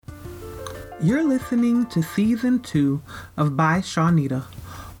You're listening to Season 2 of By Shawnita,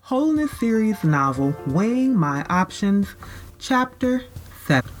 Holiness Series novel Weighing My Options, Chapter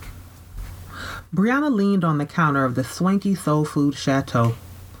 7. Brianna leaned on the counter of the swanky soul food chateau.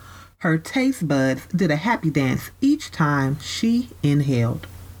 Her taste buds did a happy dance each time she inhaled.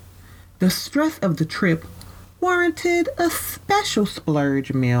 The stress of the trip warranted a special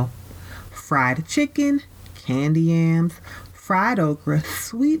splurge meal. Fried chicken, candy yams, fried okra,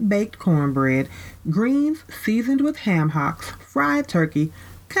 sweet-baked cornbread, greens seasoned with ham hocks, fried turkey,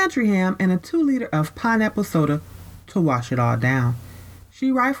 country ham, and a 2-liter of pineapple soda to wash it all down.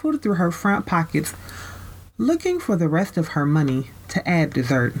 She rifled through her front pockets, looking for the rest of her money to add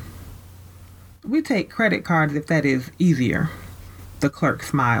dessert. "We take credit cards if that is easier," the clerk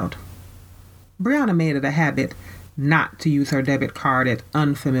smiled. Brianna made it a habit not to use her debit card at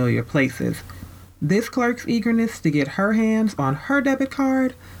unfamiliar places. This clerk's eagerness to get her hands on her debit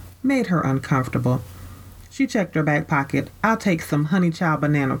card made her uncomfortable. She checked her back pocket. "I'll take some honey child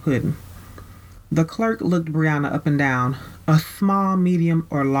banana pudding." The clerk looked Brianna up and down. "A small, medium,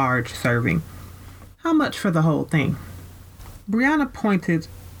 or large serving?" "How much for the whole thing?" Brianna pointed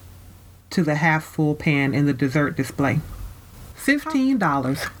to the half-full pan in the dessert display.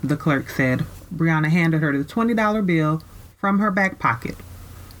 $15, the clerk said. Brianna handed her the $20 bill from her back pocket.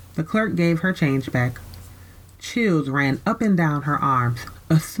 The clerk gave her change back. Chills ran up and down her arms.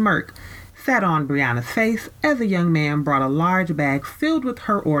 A smirk sat on Brianna's face as a young man brought a large bag filled with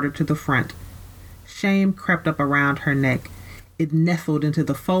her order to the front. Shame crept up around her neck. It nestled into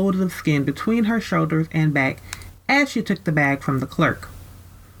the folds of skin between her shoulders and back as she took the bag from the clerk.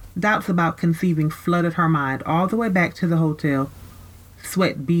 Doubts about conceiving flooded her mind all the way back to the hotel.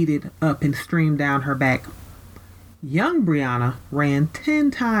 Sweat beaded up and streamed down her back. Young Brianna ran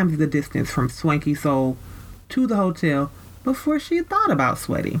 10 times the distance from Swanky Soul to the hotel before she thought about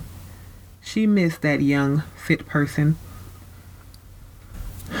sweating. She missed that young, fit person.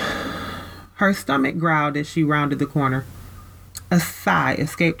 Her stomach growled as she rounded the corner. A sigh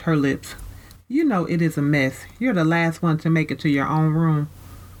escaped her lips. "You know it is a mess. You're the last one to make it to your own room."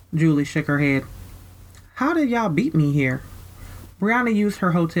 Julie shook her head. "How did y'all beat me here?" Brianna used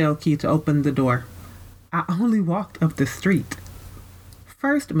her hotel key to open the door. "I only walked up the street."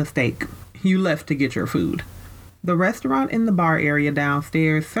 "First mistake. You left to get your food. The restaurant in the bar area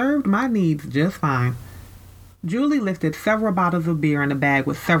downstairs served my needs just fine." Julie lifted several bottles of beer in a bag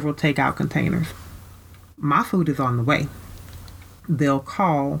with several takeout containers. "My food is on the way. They'll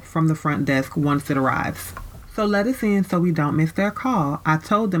call from the front desk once it arrives. So let us in so we don't miss their call. I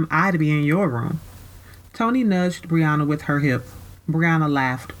told them I'd be in your room." Tony nudged Brianna with her hip. Brianna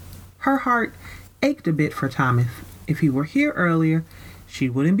laughed. Her heart ached a bit for Thomas. If he were here earlier, she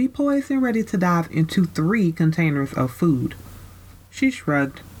wouldn't be poised and ready to dive into 3 containers of food. She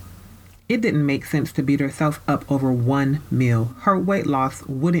shrugged. It didn't make sense to beat herself up over 1 meal. Her weight loss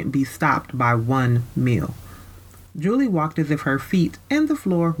wouldn't be stopped by 1 meal. Julie walked as if her feet and the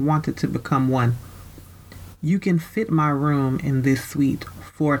floor wanted to become one. "You can fit my room in this suite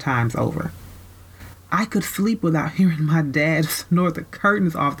 4 times over. I could sleep without hearing my dad snore the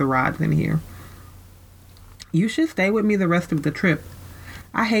curtains off the rods in here. You should stay with me the rest of the trip.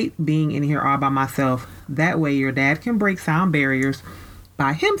 I hate being in here all by myself. That way your dad can break sound barriers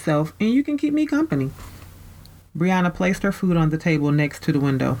by himself and you can keep me company." Brianna placed her food on the table next to the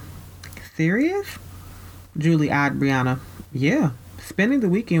window. "Serious?" Julie eyed Brianna. "Yeah, spending the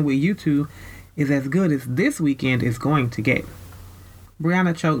weekend with you two is as good as this weekend is going to get."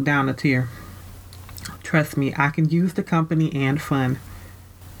 Brianna choked down a tear. "Trust me, I can use the company and fun."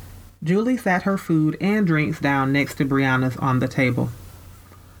 Julie sat her food and drinks down next to Brianna's on the table.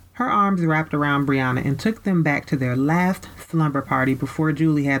 Her arms wrapped around Brianna and took them back to their last slumber party before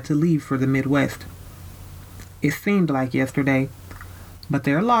Julie had to leave for the Midwest. It seemed like yesterday, but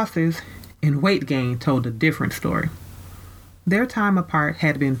their losses and weight gain told a different story. Their time apart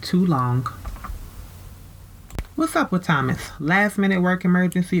had been too long. "What's up with Thomas? Last-minute work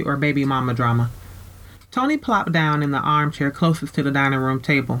emergency or baby mama drama?" Tony plopped down in the armchair closest to the dining room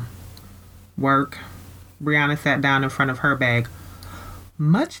table. "Work." Brianna sat down in front of her bag.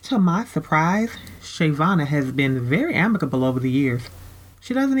 Much to my surprise, Shavana has been very amicable over the years.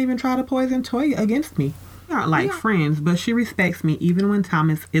 She doesn't even try to poison Toya against me. We aren't like friends, but she respects me even when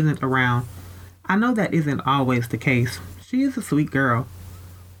Thomas isn't around. I know that isn't always the case. She is a sweet girl."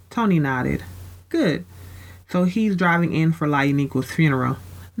 Tony nodded. "Good. So he's driving in for La Unique's funeral."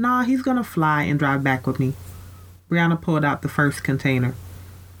 "Nah, he's gonna fly and drive back with me." Brianna pulled out the first container.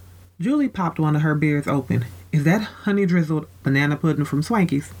 Julie popped one of her beers open. "Is that honey-drizzled banana pudding from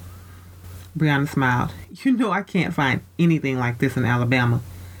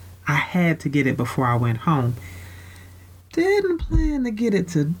I had to get it before I went home. Didn't plan to get it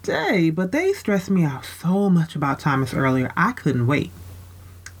today, but they stressed me out so much about Thomas earlier, I couldn't wait.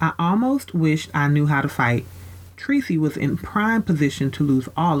 I almost wished I knew how to fight. Tracy was in prime position to lose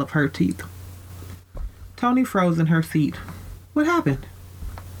all of her teeth. Tony froze in her seat. What happened?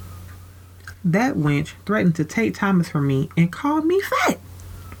 That wench threatened to take Thomas from me and called me fat.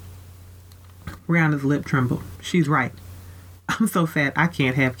 Brianna's lip trembled. She's right. I'm so fat I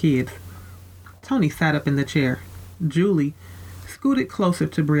can't have kids. Tony sat up in the chair. Julie scooted closer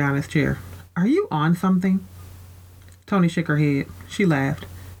to Brianna's chair. Are you on something? Tony shook her head. She laughed.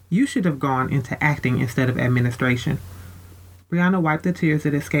 You should have gone into acting instead of administration. Brianna wiped the tears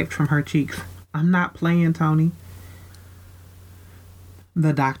that escaped from her cheeks. I'm not playing, Tony.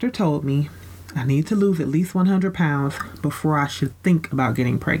 The doctor told me I need to lose at least 100 pounds before I should think about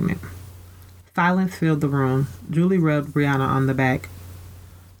getting pregnant. Silence filled the room. Julie rubbed Brianna on the back.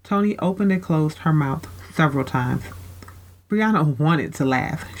 Tony opened and closed her mouth several times. Brianna wanted to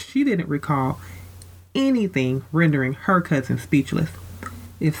laugh. She didn't recall anything rendering her cousin speechless.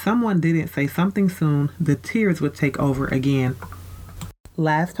 If someone didn't say something soon, the tears would take over again.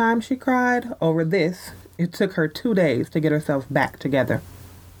 Last time she cried over this, it took her 2 days to get herself back together.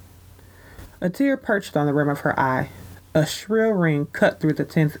 A tear perched on the rim of her eye. A shrill ring cut through the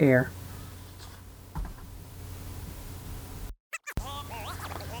tense air.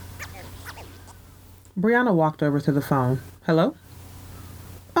 Brianna walked over to the phone. Hello?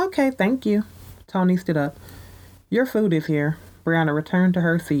 Okay, thank you. Tony stood up. Your food is here. Brianna returned to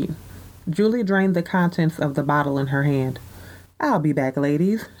her seat. Julie drained the contents of the bottle in her hand. I'll be back,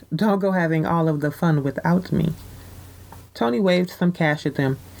 ladies. Don't go having all of the fun without me. Tony waved some cash at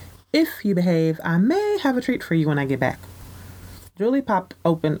them. If you behave, I may have a treat for you when I get back. Julie popped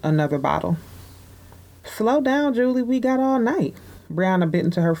open another bottle. Slow down, Julie. We got all night. Brianna bit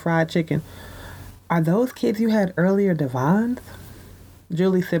into her fried chicken. Are those kids you had earlier Devon's?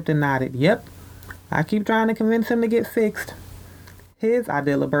 Julie sipped and nodded. Yep. I keep trying to convince him to get fixed. His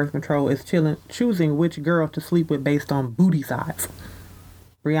ideal of birth control is choosing which girl to sleep with based on booty size.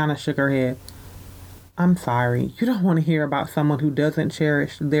 Brianna shook her head. I'm sorry. You don't want to hear about someone who doesn't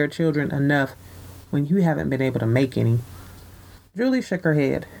cherish their children enough when you haven't been able to make any. Julie shook her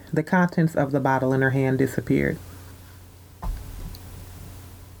head. The contents of the bottle in her hand disappeared.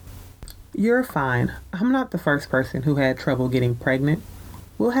 You're fine. I'm not the first person who had trouble getting pregnant.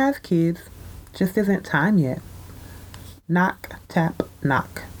 We'll have kids. Just isn't time yet. Knock, tap,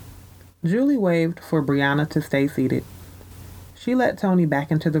 knock. Julie waved for Brianna to stay seated. She let Tony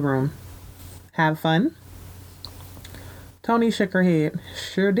back into the room. Have fun? Tony shook her head.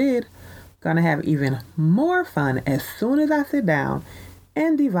 Sure did. Gonna have even more fun as soon as I sit down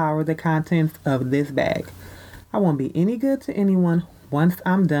and devour the contents of this bag. I won't be any good to anyone once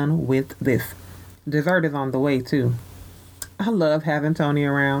I'm done with this. Dessert is on the way, too. I love having Tony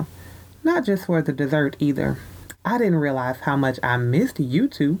around. Not just for the dessert, either. I didn't realize how much I missed you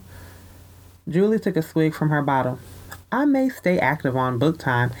two. Julie took a swig from her bottle. I may stay active on book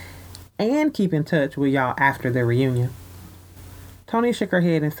time and keep in touch with y'all after the reunion. Tony shook her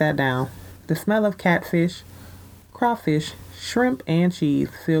head and sat down. The smell of catfish, crawfish, shrimp, and cheese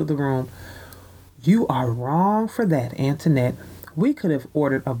filled the room. You are wrong for that, Antoinette. We could have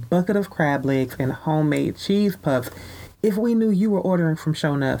ordered a bucket of crab legs and homemade cheese puffs if we knew you were ordering from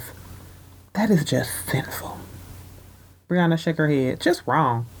Sho'nuff. That is just sinful. Brianna shook her head. Just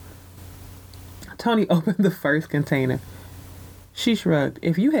wrong. Tony opened the first container. She shrugged.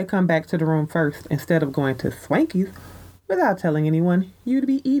 If you had come back to the room first instead of going to Swanky's without telling anyone, you'd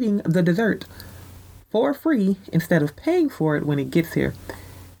be eating the dessert for free instead of paying for it when it gets here.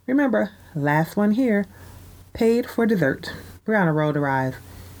 Remember, last one here, paid for dessert. Brianna rolled her eyes.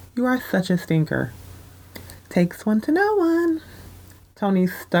 You are such a stinker. Takes one to know one. Tony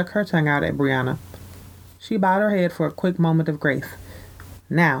stuck her tongue out at Brianna. She bowed her head for a quick moment of grace.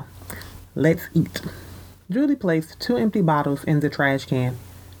 Now, let's eat. Julie placed 2 empty bottles in the trash can.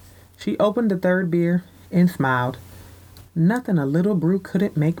 She opened the third beer and smiled. Nothing a little brew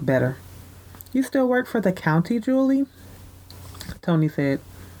couldn't make better. You still work for the county, Julie? Tony said.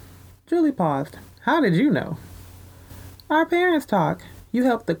 Julie paused. How did you know? Our parents talk. You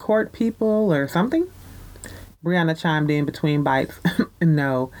help the court people or something? Brianna chimed in between bites.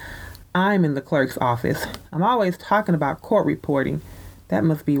 No, I'm in the clerk's office. I'm always talking about court reporting. That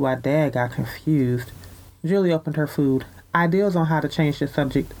must be why Dad got confused. Julie opened her food. Ideas on how to change the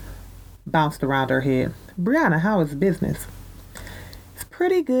subject bounced around her head. Brianna, how is business? It's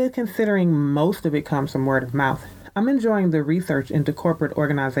pretty good considering most of it comes from word of mouth. I'm enjoying the research into corporate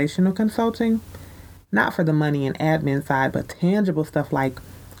organizational consulting. Not for the money and admin side, but tangible stuff like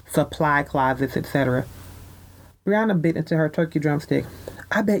supply closets, etc. Brianna bit into her turkey drumstick.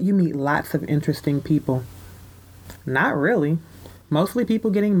 I bet you meet lots of interesting people. Not really. Mostly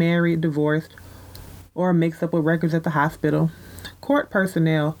people getting married, divorced, or mixed up with records at the hospital. Court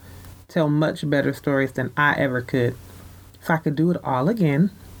personnel tell much better stories than I ever could. If I could do it all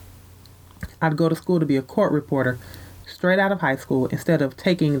again, I'd go to school to be a court reporter straight out of high school instead of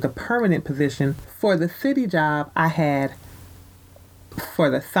taking the permanent position for the city job I had for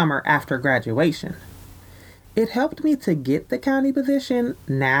the summer after graduation. It helped me to get the county position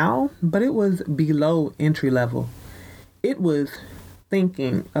now, but it was below entry level. It was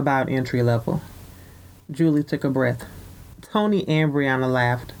thinking about entry level. Julie took a breath. Tony and Brianna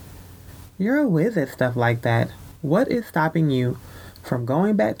laughed. You're a whiz at stuff like that. What is stopping you from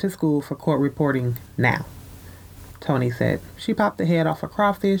going back to school for court reporting now? Tony said. She popped the head off a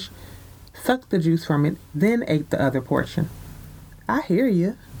crawfish, sucked the juice from it, then ate the other portion. I hear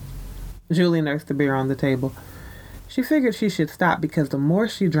you. Julie nursed the beer on the table. She figured she should stop because the more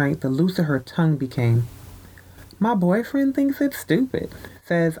she drank, the looser her tongue became. My boyfriend thinks it's stupid.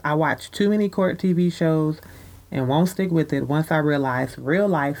 Says I watch too many court TV shows and won't stick with it once I realize real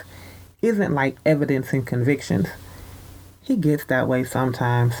life isn't like evidence and convictions. He gets that way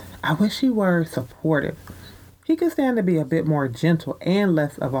sometimes. I wish he were supportive. He could stand to be a bit more gentle and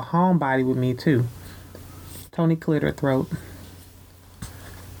less of a homebody with me too. Tony cleared her throat.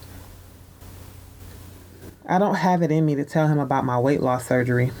 I don't have it in me to tell him about my weight loss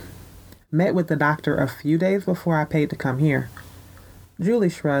surgery. Met with the doctor a few days before I paid to come here. Julie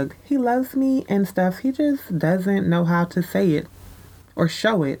shrugged. He loves me and stuff. He just doesn't know how to say it or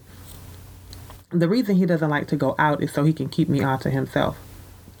show it. The reason he doesn't like to go out is so he can keep me all to himself.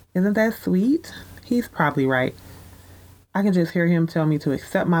 Isn't that sweet? He's probably right. I can just hear him tell me to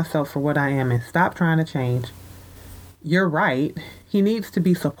accept myself for what I am and stop trying to change. You're right. He needs to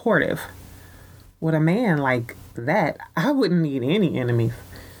be supportive. With a man like that, I wouldn't need any enemies.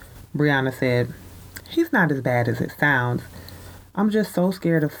 Brianna said, he's not as bad as it sounds. I'm just so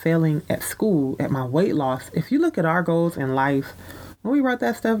scared of failing at school, at my weight loss. If you look at our goals in life, when we wrote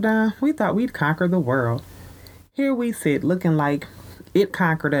that stuff down, we thought we'd conquer the world. Here we sit looking like it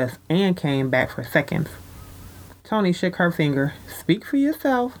conquered us and came back for seconds. Tony shook her finger. Speak for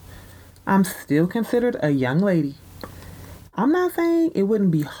yourself. I'm still considered a young lady. I'm not saying it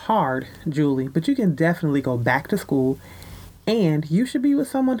wouldn't be hard, Julie, but you can definitely go back to school, and you should be with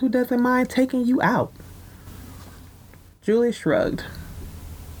someone who doesn't mind taking you out. Julie shrugged.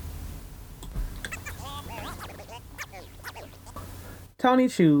 Tony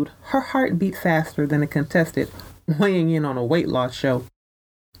chewed. Her heart beat faster than a contestant weighing in on a weight loss show.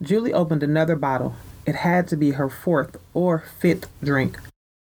 Julie opened another bottle. It had to be her fourth or fifth drink.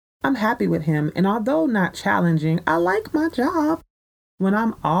 I'm happy with him, and although not challenging, I like my job. When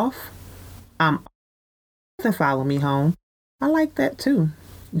I'm off, I'm off and follow me home. I like that too,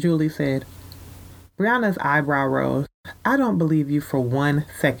 Julie said. Brianna's eyebrow rose. I don't believe you for 1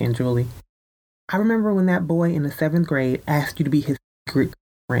 second, Julie. I remember when that boy in the 7th grade asked you to be his secret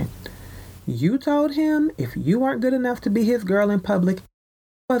friend. You told him if you weren't good enough to be his girl in public, it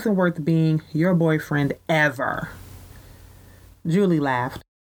wasn't worth being your boyfriend ever. Julie laughed.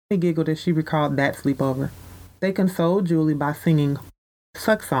 She giggled as she recalled that sleepover. They consoled Julie by singing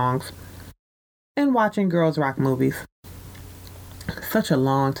suck songs and watching girls rock movies. Such a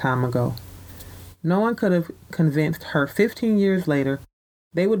long time ago. No one could have convinced her 15 years later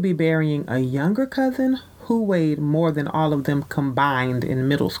they would be burying a younger cousin who weighed more than all of them combined in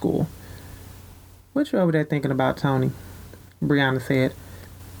middle school. What you over there thinking about, Tony? Brianna said.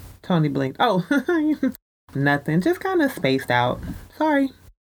 Tony blinked. Oh, nothing. Just kind of spaced out. Sorry.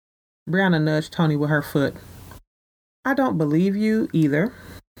 Brianna nudged Tony with her foot. I don't believe you either,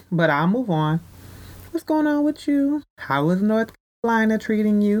 but I'll move on. What's going on with you? How is North Carolina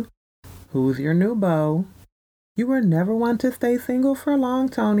treating you? Who's your new beau? You were never one to stay single for long,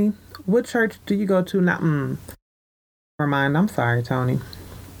 Tony. What church do you go to now? Never mind. I'm sorry, Tony.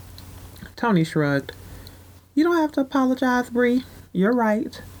 Tony shrugged. You don't have to apologize, Bree. You're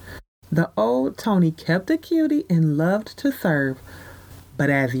right. The old Tony kept a cutie and loved to serve. But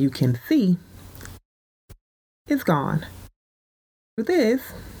as you can see, it's gone. For this,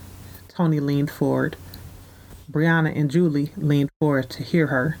 Tony leaned forward. Brianna and Julie leaned forward to hear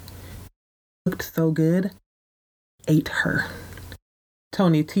her. Looked so good. Ate her.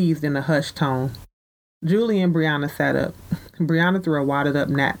 Tony teased in a hushed tone. Julie and Brianna sat up. Brianna threw a wadded up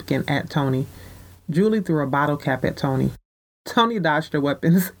napkin at Tony. Julie threw a bottle cap at Tony. Tony dodged her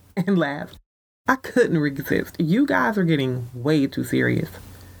weapons and laughed. I couldn't resist. You guys are getting way too serious.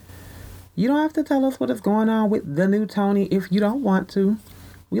 You don't have to tell us what is going on with the new Tony if you don't want to.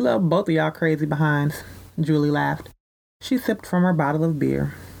 We love both of y'all crazy behinds, Julie laughed. She sipped from her bottle of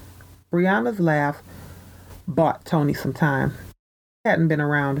beer. Brianna's laugh bought Tony some time. She hadn't been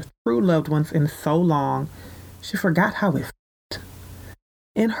around true loved ones in so long, she forgot how it felt.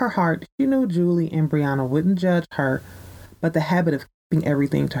 In her heart, she knew Julie and Brianna wouldn't judge her, but the habit of keeping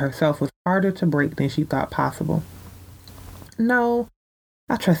everything to herself was harder to break than she thought possible. No,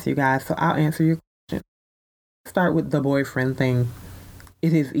 I trust you guys, so I'll answer your question. Start with the boyfriend thing.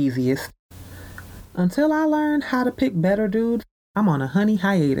 It is easiest. Until I learn how to pick better dudes, I'm on a honey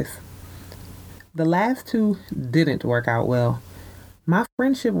hiatus. The last two didn't work out well. My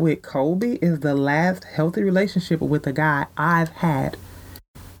friendship with Colby is the last healthy relationship with a guy I've had.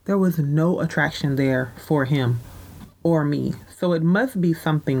 There was no attraction there for him or me, so it must be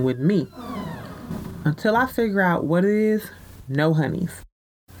something with me. Until I figure out what it is, no honeys.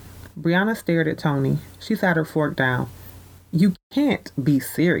 Brianna stared at Tony. She sat her fork down. You can't be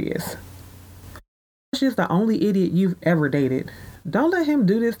serious. She's the only idiot you've ever dated. Don't let him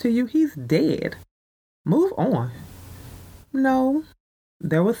do this to you. He's dead. Move on. No,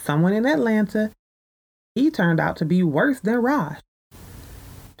 there was someone in Atlanta. He turned out to be worse than Raj.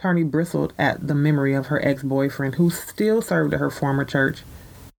 Tony bristled at the memory of her ex-boyfriend who still served at her former church.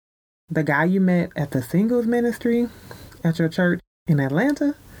 The guy you met at the singles ministry at your church in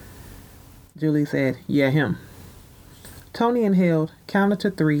Atlanta? Julie said, yeah, him. Tony inhaled, counted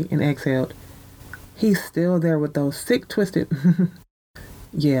to 3, and exhaled. He's still there with those sick, twisted...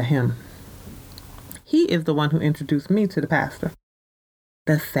 Yeah, him. He is the one who introduced me to the pastor.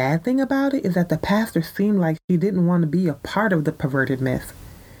 The sad thing about it is that the pastor seemed like she didn't want to be a part of the perverted mess.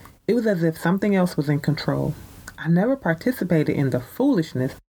 It was as if something else was in control. I never participated in the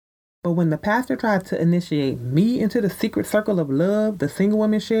foolishness, but when the pastor tried to initiate me into the secret circle of love the single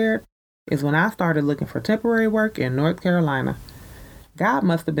women shared, is when I started looking for temporary work in North Carolina. God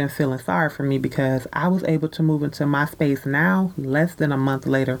must have been feeling sorry for me because I was able to move into my space now less than a month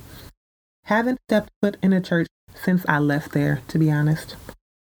later. Haven't stepped foot in a church since I left there, to be honest.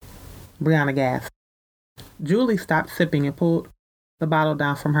 Brianna gasped. Julie stopped sipping and pulled the bottle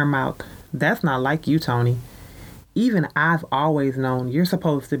down from her mouth. That's not like you, Tony. Even I've always known you're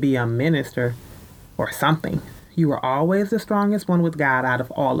supposed to be a minister or something. You were always the strongest one with God out of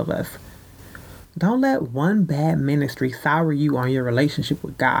all of us. Don't let one bad ministry sour you on your relationship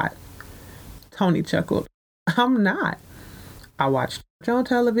with God. Tony chuckled. I'm not. I watch church on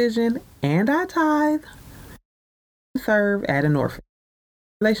television and I tithe. Serve at an orphanage.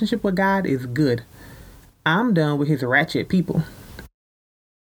 Relationship with God is good. I'm done with his ratchet people.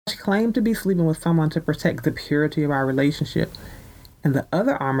 She claimed to be sleeping with someone to protect the purity of our relationship, and the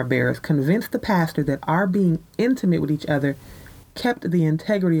other armor bearers convinced the pastor that our being intimate with each other kept the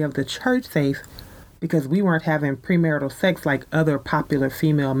integrity of the church safe because we weren't having premarital sex like other popular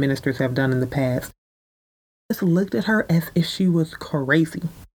female ministers have done in the past. I just looked at her as if she was crazy.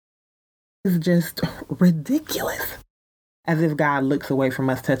 It's just ridiculous. As if God looks away from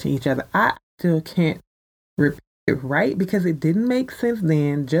us touching each other. I still can't repeat it, right? Because it didn't make sense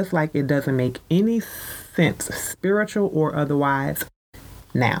then, just like it doesn't make any sense, spiritual or otherwise,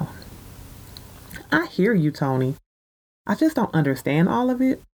 now. I hear you, Tony. I just don't understand all of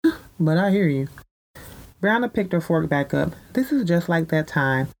it, but I hear you. Brianna picked her fork back up. This is just like that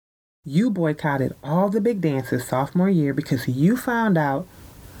time you boycotted all the big dances sophomore year because you found out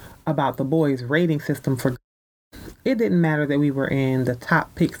about the boys' rating system for... It didn't matter that we were in the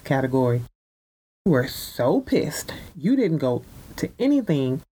top picks category. You were so pissed you didn't go to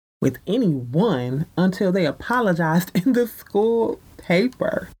anything with anyone until they apologized in the school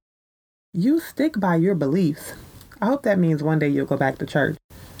paper. You stick by your beliefs. I hope that means one day you'll go back to church.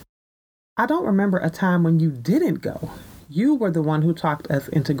 I don't remember a time when you didn't go. You were the one who talked us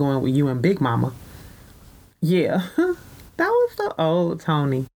into going with you and Big Mama. Yeah, that was the old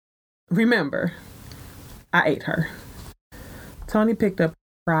Tony. Remember, I ate her. Tony picked up a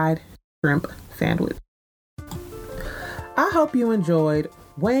fried shrimp sandwich. I hope you enjoyed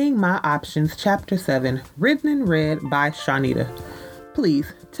Weighing My Options, Chapter 7, written and read by Shawnita.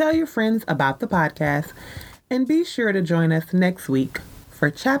 Please tell your friends about the podcast and be sure to join us next week for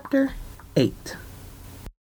Chapter 8.